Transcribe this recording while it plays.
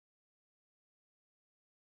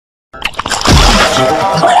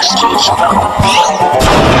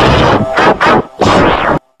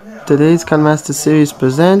Today's Codemaster series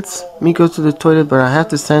presents me go to the toilet, but I have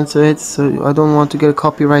to censor it so I don't want to get a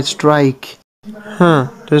copyright strike.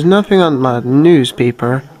 There's nothing on my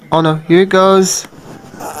newspaper. Oh no, here it goes.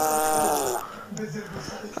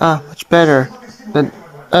 Much better.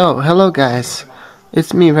 Oh, hello guys.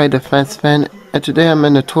 It's me, Ray the Fence Fan, and today I'm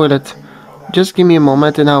in the toilet. Just give me a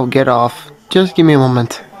moment and I'll get off. Just give me a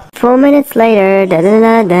moment. 4 minutes later,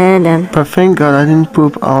 But thank God I didn't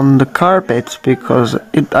poop on the carpet because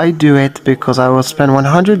I do it because I will spend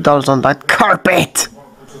 $100 on that carpet.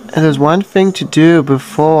 And there's one thing to do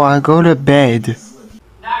before I go to bed.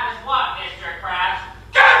 That is what, Mr. Krabs?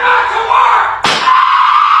 Get back to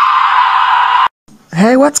work!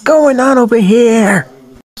 Hey, what's going on over here?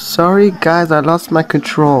 Sorry guys, I lost my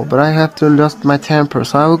control, but I have to lose my temper,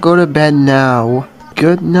 so I will go to bed now.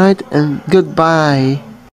 Good night and goodbye.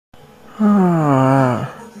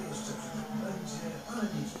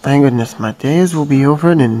 Thank goodness my days will be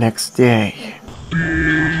over the next day.